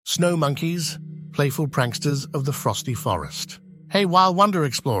Snow monkeys, playful pranksters of the frosty forest. Hey, Wild Wonder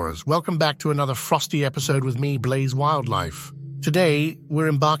Explorers, welcome back to another frosty episode with me, Blaze Wildlife. Today, we're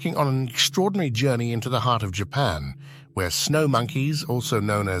embarking on an extraordinary journey into the heart of Japan, where snow monkeys, also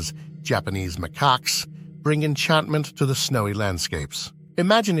known as Japanese macaques, bring enchantment to the snowy landscapes.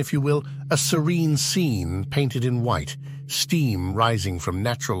 Imagine, if you will, a serene scene painted in white, steam rising from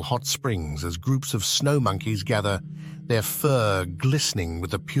natural hot springs as groups of snow monkeys gather, their fur glistening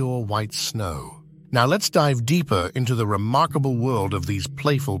with the pure white snow. Now let's dive deeper into the remarkable world of these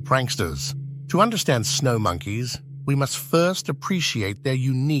playful pranksters. To understand snow monkeys, we must first appreciate their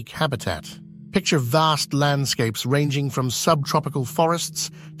unique habitat. Picture vast landscapes ranging from subtropical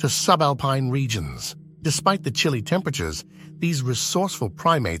forests to subalpine regions. Despite the chilly temperatures, these resourceful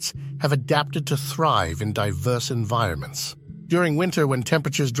primates have adapted to thrive in diverse environments. During winter, when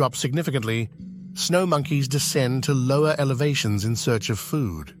temperatures drop significantly, snow monkeys descend to lower elevations in search of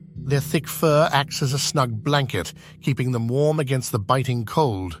food. Their thick fur acts as a snug blanket, keeping them warm against the biting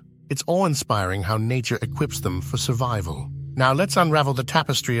cold. It's awe-inspiring how nature equips them for survival. Now let's unravel the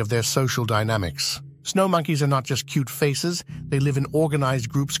tapestry of their social dynamics. Snow monkeys are not just cute faces, they live in organized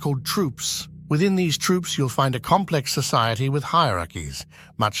groups called troops. Within these troops, you'll find a complex society with hierarchies,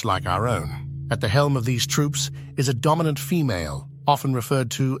 much like our own. At the helm of these troops is a dominant female, often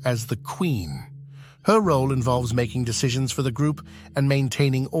referred to as the queen. Her role involves making decisions for the group and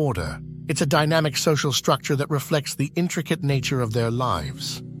maintaining order. It's a dynamic social structure that reflects the intricate nature of their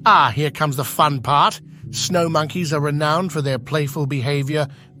lives. Here comes the fun part. Snow monkeys are renowned for their playful behavior,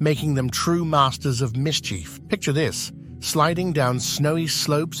 making them true masters of mischief. Picture this: sliding down snowy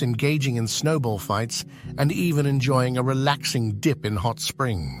slopes, engaging in snowball fights, and even enjoying a relaxing dip in hot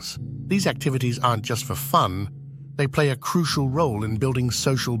springs. These activities aren't just for fun. They play a crucial role in building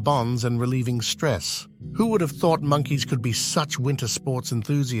social bonds and relieving stress. Who would have thought monkeys could be such winter sports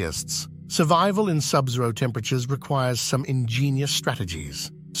enthusiasts? Survival in sub-zero temperatures requires some ingenious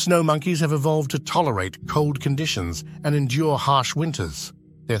strategies. Snow monkeys have evolved to tolerate cold conditions and endure harsh winters.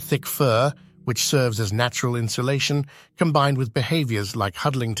 Their thick fur, which serves as natural insulation, combined with behaviors like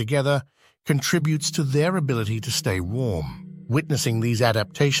huddling together, contributes to their ability to stay warm. Witnessing these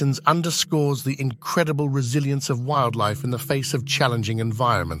adaptations underscores the incredible resilience of wildlife in the face of challenging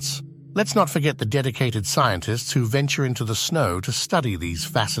environments. Let's not forget the dedicated scientists who venture into the snow to study these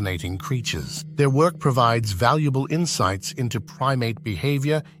fascinating creatures. Their work provides valuable insights into primate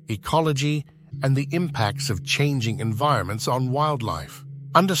behavior, ecology, and the impacts of changing environments on wildlife.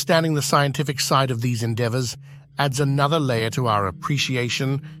 Understanding the scientific side of these endeavors adds another layer to our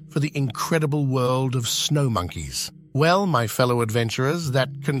appreciation for the incredible world of snow monkeys. Well, my fellow adventurers,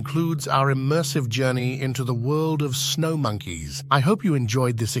 that concludes our immersive journey into the world of snow monkeys. I hope you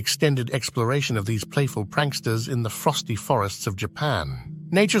enjoyed this extended exploration of these playful pranksters in the frosty forests of Japan.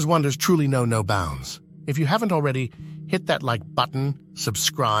 Nature's wonders truly know no bounds. If you haven't already, hit that like button,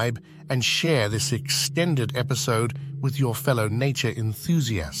 subscribe, and share this extended episode with your fellow nature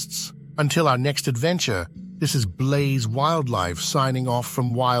enthusiasts. Until our next adventure, this is Blaze Wildlife signing off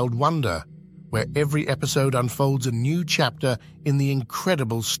from Wild Wonder, where every episode unfolds a new chapter in the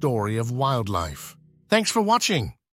incredible story of wildlife. Thanks for watching.